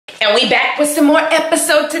And we back with some more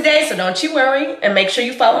episode today, so don't you worry. And make sure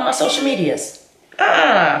you follow my social medias.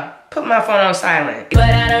 Put my phone on silent.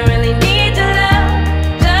 But I don't really need to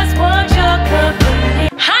love, just want your company.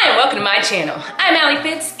 Hi, and welcome to my channel. I'm Alli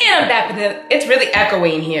Fitz, and I'm back with it. It's really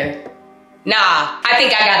echoing here. Nah, I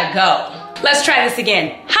think I gotta go. Let's try this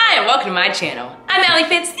again. Hi, and welcome to my channel. I'm Alli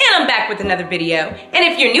Fitz, and I'm back with another video. And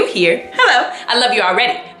if you're new here, hello, I love you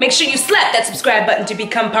already. Make sure you slap that subscribe button to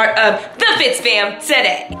become part of the FITZFAM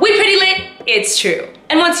today. We pretty lit? It's true.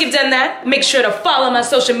 And once you've done that, make sure to follow my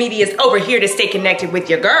social medias over here to stay connected with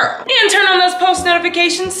your girl. And turn on those post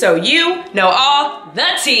notifications so you know all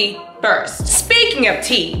the tea first. Speaking of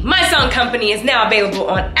tea, my song Company is now available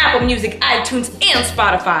on Apple Music, iTunes, and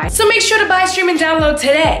Spotify. So make sure to buy, stream, and download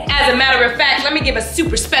today. As a matter of fact, let me give a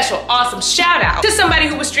super special, awesome shout out to somebody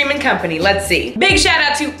who was streaming Company. Let's see. Big shout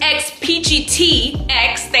out to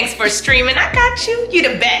XPGTX. Thanks for streaming. I got you. You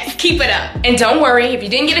the best. Keep it up. And don't worry, if you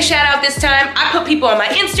didn't get a shout out this time, I put people on my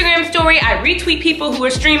Instagram story. I retweet people who are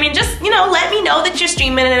streaming. Just, let me know that you're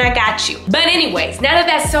streaming and I got you. But anyways, now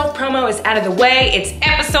that self promo is out of the way, it's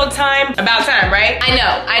episode time. About time, right?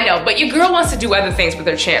 I know, but your girl wants to do other things with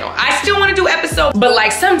her channel. I still want to do episodes, but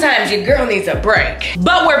like sometimes your girl needs a break.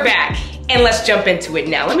 But we're back, and let's jump into it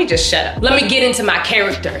now. Let me just shut up. Let me get into my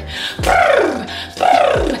character.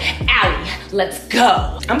 Alli, let's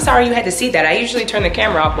go. I'm sorry you had to see that. I usually turn the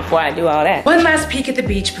camera off before I do all that. One last peek at the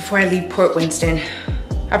beach before I leave Port Winston.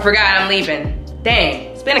 I forgot I'm leaving. Dang,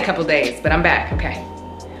 it's been a couple days, but I'm back, okay.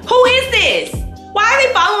 Who is this? Why are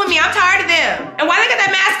they following me? I'm tired of them. And why they got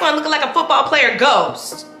that mask on looking like a football player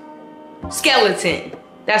ghost? Skeleton.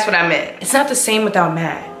 That's what I meant. It's not the same without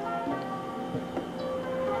Matt.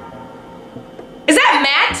 Is that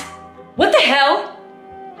Matt? What the hell?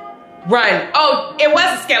 Run. Oh, it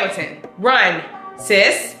was a skeleton. Run,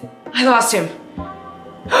 sis. I lost him.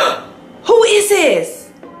 Who is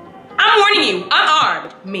this? I'm warning you, I'm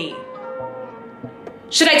armed. Me.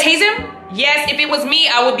 Should I tase him? Yes, if it was me,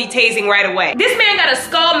 I would be tasing right away. This man got a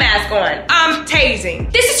skull mask on. I'm tasing.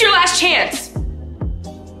 This is your last chance.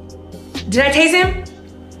 Did I tase him?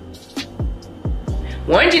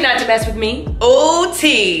 Warned you not to mess with me.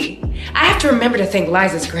 OT. I have to remember to thank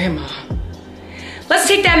Liza's grandma. Let's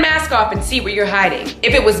take that mask off and see where you're hiding.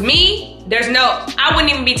 If it was me, I wouldn't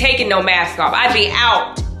even be taking no mask off. I'd be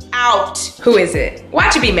out. Who is it?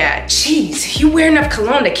 Watch it be mad. Jeez, you wear enough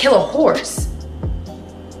cologne to kill a horse.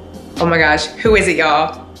 Oh my gosh, who is it,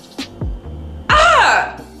 y'all?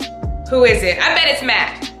 Who is it? I bet it's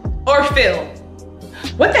Matt or Phil.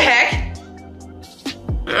 What the heck?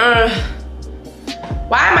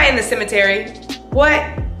 Why am I in the cemetery? What?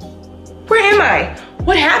 Where am I?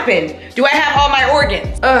 What happened? Do I have all my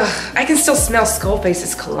organs? I can still smell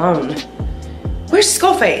Skullface's cologne. Where's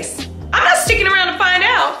Skullface? I'm not sticking around to find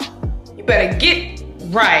out. You better get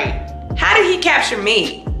right. How did he capture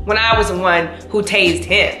me when I was the one who tased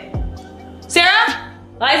him? Sarah?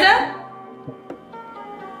 Liza?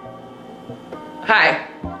 Hi.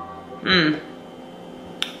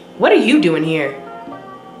 What are you doing here?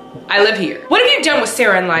 I live here. What have you done with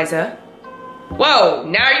Sarah and Liza? Whoa,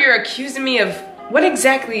 now you're accusing me of... What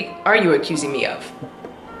exactly are you accusing me of?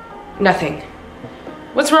 Nothing.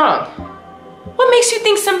 What's wrong? What makes you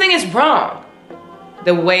think something is wrong?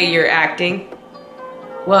 The way you're acting?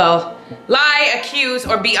 Well, lie, accuse,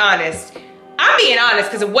 or be honest. I'm being honest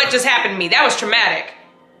because of what just happened to me. That was traumatic.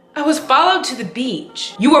 I was followed to the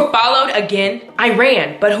beach. You were followed again? I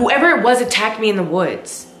ran, but whoever it was attacked me in the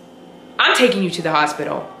woods. I'm taking you to the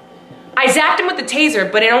hospital. I zapped him with the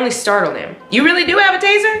taser, but it only startled him. You really do have a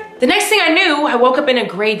taser? The next thing I knew, I woke up in a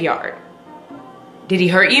graveyard. Did he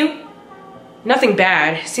hurt you? Nothing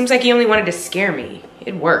bad. Seems like he only wanted to scare me.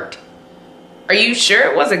 It worked. Are you sure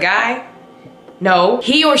it was a guy? No,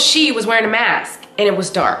 he or she was wearing a mask, and it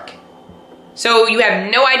was dark. So you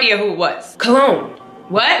have no idea who it was? Cologne.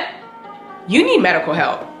 What? You need medical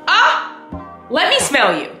help. Let me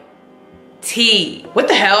smell you. Tea. What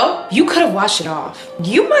the hell? You could have washed it off.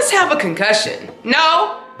 You must have a concussion.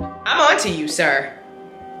 No, I'm on to you, sir.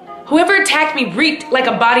 Whoever attacked me reeked like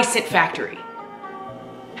a body scent factory.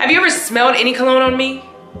 Have you ever smelled any cologne on me?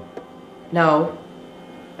 No.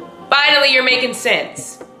 Finally, you're making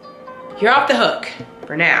sense. You're off the hook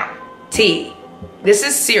for now. T, this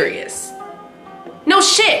is serious. No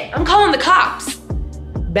shit, I'm calling the cops.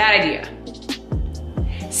 Bad idea.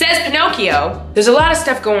 Says Pinocchio, there's a lot of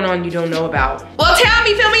stuff going on you don't know about. Well, tell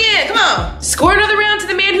me, fill me in, come on. Score another round to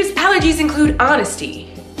the man whose allergies include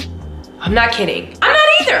honesty. I'm not kidding. I'm not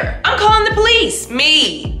either. I'm calling the police.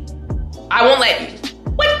 Me. I won't let you.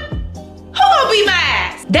 What? Who gonna beat my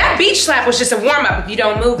ass? That beach slap was just a warm-up if you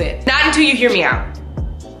don't move it. Not until you hear me out.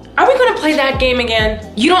 Are we gonna play that game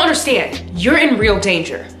again? You don't understand. You're in real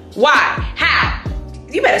danger. Why? How?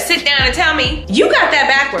 You better sit down and tell me. You got that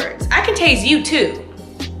backwards. I can tase you too.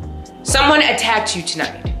 Someone attacked you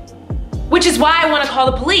tonight. Which is why I wanna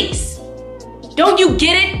call the police. Don't you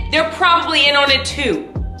get it? They're probably in on it too.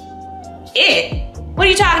 It? What are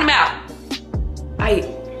you talking about?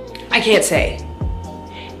 I can't say.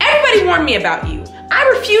 Everybody warned me about you. I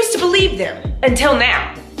refuse to believe them. Until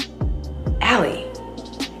now. Alli,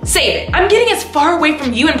 save it. I'm getting as far away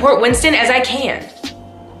from you in Port Winston as I can.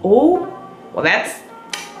 Oh, well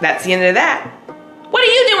that's the end of that. What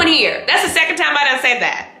are you doing here? That's the second time I done said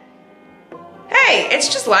that. Hey, it's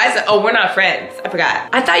just Liza. Oh, we're not friends. I forgot.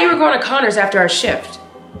 I thought you were going to Connor's after our shift.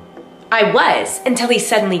 I was, until he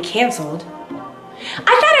suddenly canceled. I thought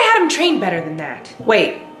I had him trained better than that.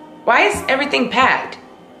 Wait, why is everything packed?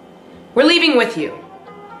 We're leaving with you.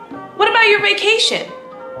 What about your vacation?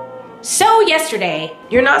 So yesterday,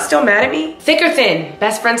 you're not still mad at me? Thick or thin,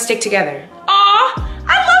 best friends stick together. Aw,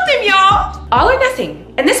 I loved him, y'all. All or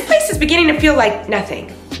nothing, and this place is beginning to feel like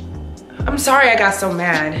nothing. I'm sorry I got so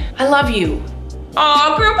mad. I love you.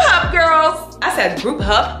 Aw, group hug, girls. I said group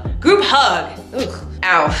hug? Group hug. Ugh.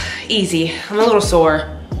 Ow, easy, I'm a little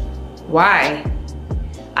sore. Why?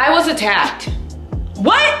 I was attacked.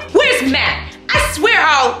 What? Where's Matt? I swear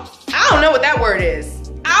I don't know what that word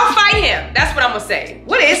is. I'll fight him. That's what I'm gonna say.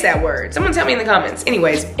 What is that word? Someone tell me in the comments.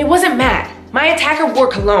 Anyways, it wasn't Matt. My attacker wore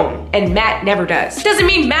cologne, and Matt never does. Doesn't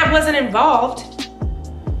mean Matt wasn't involved.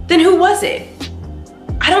 Then who was it?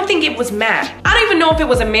 I don't think it was Matt. I don't even know if it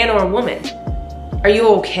was a man or a woman. Are you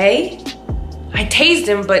okay? I tased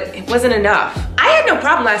him, but it wasn't enough. I had no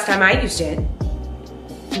problem last time I used it.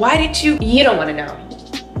 Why did you? You don't want to know.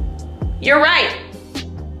 You're right.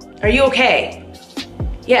 Are you okay?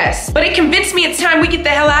 Yes, but it convinced me it's time we get the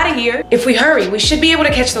hell out of here. If we hurry, we should be able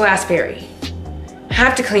to catch the last ferry. I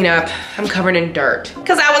have to clean up. I'm covered in dirt.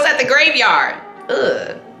 Cause I was at the graveyard.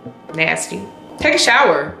 Ugh, nasty. Take a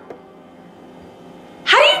shower.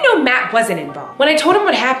 How do you know Matt wasn't involved? When I told him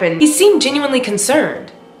what happened, he seemed genuinely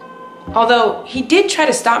concerned. Although, he did try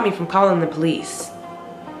to stop me from calling the police.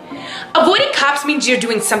 Avoiding cops means you're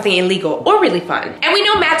doing something illegal or really fun. And we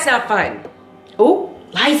know Matt's not fun. Oh,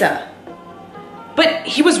 Liza. But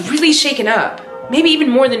he was really shaken up. Maybe even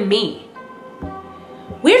more than me.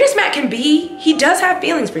 Weird as Matt can be, he does have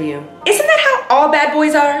feelings for you. Isn't that how all bad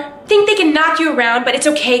boys are? Think they can knock you around, but it's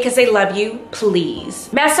okay because they love you?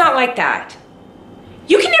 Please. Matt's not like that.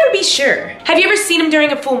 You can never be sure. Have you ever seen him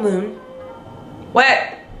during a full moon?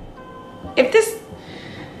 What? If this...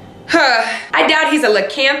 I doubt he's a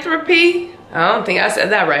lycanthropy. I don't think I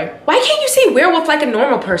said that right. Why can't you say werewolf like a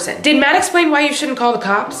normal person? Did Matt explain why you shouldn't call the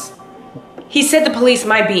cops? He said the police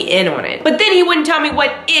might be in on it, but then he wouldn't tell me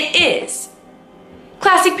what it is.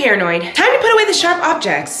 Classic paranoid. Time to put away the sharp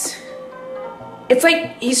objects. It's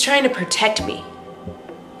like he's trying to protect me.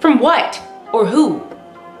 From what? Or who?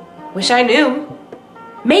 Wish I knew.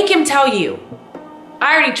 Make him tell you.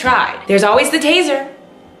 I already tried. There's always the taser.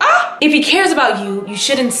 Ah! If he cares about you, you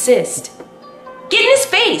should insist. Get in his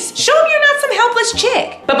face. Show him you're not some helpless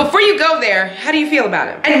chick. But before you go there, how do you feel about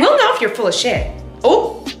him? And we'll know if you're full of shit.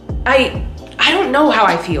 Oh, I don't know how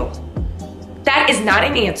I feel. That is not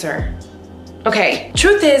an answer. Okay,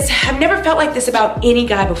 truth is, I've never felt like this about any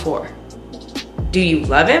guy before. Do you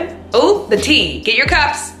love him? Oh, the tea. Get your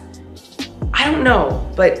cups. I don't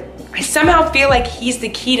know, but I somehow feel like he's the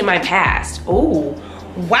key to my past. Oh,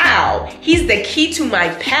 wow. He's the key to my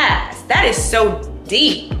past. That is so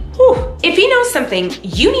deep. Whew. If he knows something,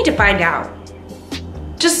 you need to find out.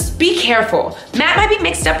 Just be careful. Matt might be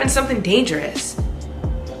mixed up in something dangerous.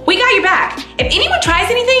 We got your back. If anyone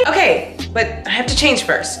tries anything, okay, but I have to change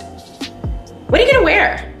first. What are you gonna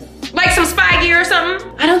wear? Like some spy gear or something?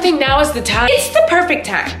 I don't think now is the time. It's the perfect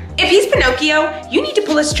time. If he's Pinocchio, you need to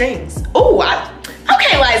pull his strings. Oh,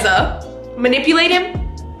 okay, Liza. Manipulate him?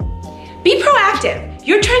 Be proactive.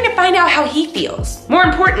 You're trying to find out how he feels. More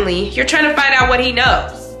importantly, you're trying to find out what he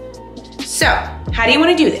knows. So, how do you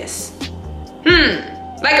want to do this?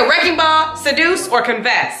 Like a wrecking ball, seduce, or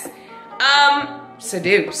confess?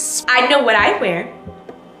 Seduce. I know what I wear.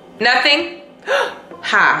 Nothing?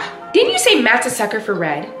 Ha. Didn't you say Matt's a sucker for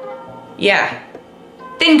red? Yeah.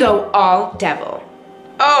 Then go all devil.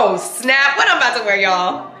 Oh, snap. What I'm about to wear,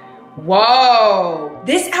 y'all. Whoa.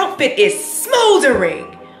 This outfit is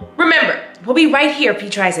smoldering. Remember, we'll be right here if he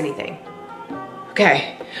tries anything.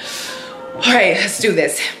 Okay. All right, let's do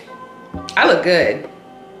this. I look good.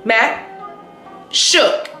 Matt?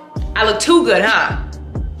 Shook. I look too good, huh?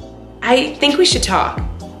 I think we should talk.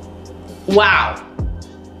 Wow.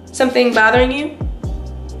 Something bothering you?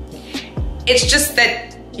 It's just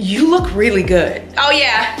that You look really good. Oh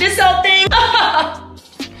yeah, this whole thing.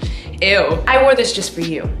 Ew. I wore this just for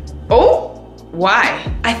you. Oh,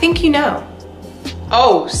 why? I think you know.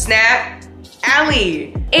 Oh, snap.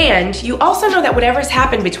 Alli. And you also know that whatever's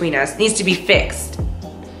happened between us needs to be fixed.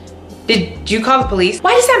 Did you call the police?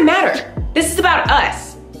 Why does that matter? This is about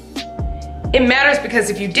us. It matters because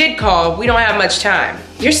if you did call, we don't have much time.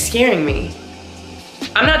 You're scaring me.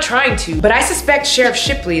 I'm not trying to, but I suspect Sheriff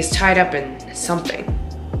Shipley is tied up in something.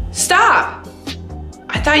 Stop!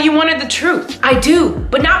 I thought you wanted the truth. I do,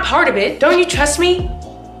 but not part of it. Don't you trust me?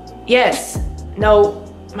 Yes.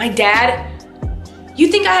 No. My dad? You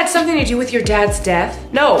think I had something to do with your dad's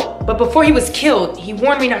death? No, but before he was killed, he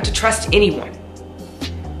warned me not to trust anyone.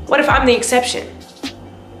 What if I'm the exception?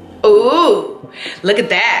 Ooh, look at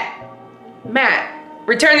that. Matt,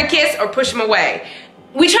 return the kiss or push him away.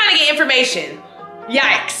 We trying to get information.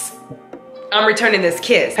 Yikes. I'm returning this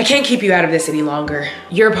kiss. I can't keep you out of this any longer.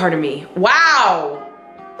 You're a part of me. Wow.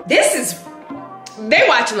 This is, they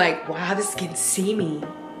watching like, wow, this kid see me.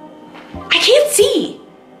 I can't see.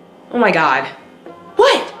 Oh my God.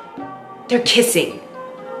 What? They're kissing.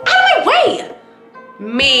 Out of my way.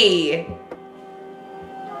 Me.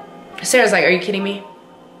 Sarah's like, are you kidding me?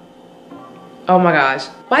 Oh my gosh.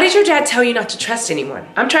 Why did your dad tell you not to trust anyone?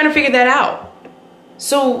 I'm trying to figure that out.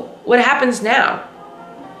 So what happens now?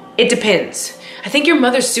 It depends. I think your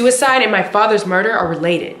mother's suicide and my father's murder are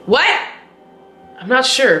related. What? I'm not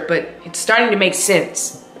sure, but it's starting to make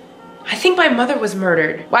sense. I think my mother was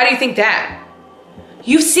murdered. Why do you think that?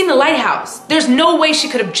 You've seen the lighthouse. There's no way she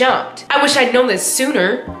could have jumped. I wish I'd known this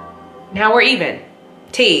sooner. Now we're even.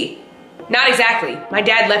 T. Not exactly. My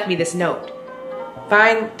dad left me this note.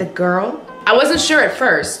 Find the girl? I wasn't sure at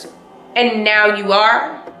first. And now you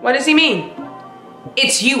are? What does he mean?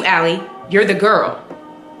 It's you, Alli. You're the girl.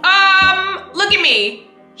 Look at me.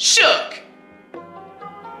 Shook.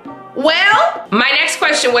 Well, my next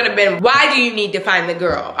question would have been, why do you need to find the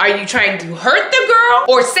girl? Are you trying to hurt the girl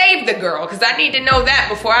or save the girl? Because I need to know that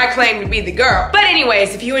before I claim to be the girl. But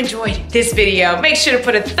anyways, if you enjoyed this video, make sure to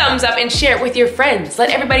put a thumbs up and share it with your friends.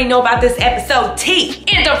 Let everybody know about this episode T.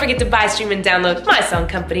 And don't forget to buy, stream, and download my song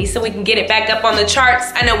Company so we can get it back up on the charts.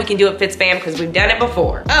 I know we can do it, FITZFAM, because we've done it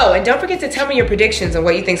before. Oh, and don't forget to tell me your predictions on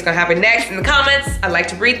what you think's gonna happen next in the comments. I like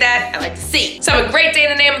to read that. I like to see. So have a great day in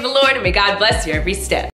the name of the Lord, and may God bless you every step.